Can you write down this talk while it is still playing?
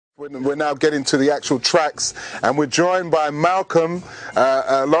We're now getting to the actual tracks, and we're joined by Malcolm,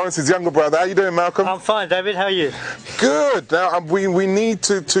 Lawrence's younger brother. How you doing, Malcolm? I'm fine, David. How are you? Good. Now we need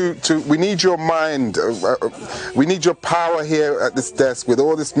we need your mind. We need your power here at this desk with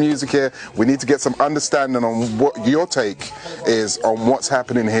all this music here. We need to get some understanding on what your take is on what's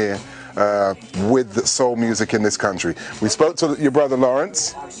happening here with the soul music in this country. We spoke to your brother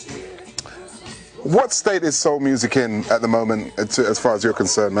Lawrence. What state is soul music in at the moment, as far as you're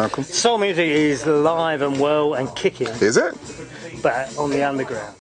concerned, Malcolm? Soul music is live and well and kicking. Is it? But on the underground.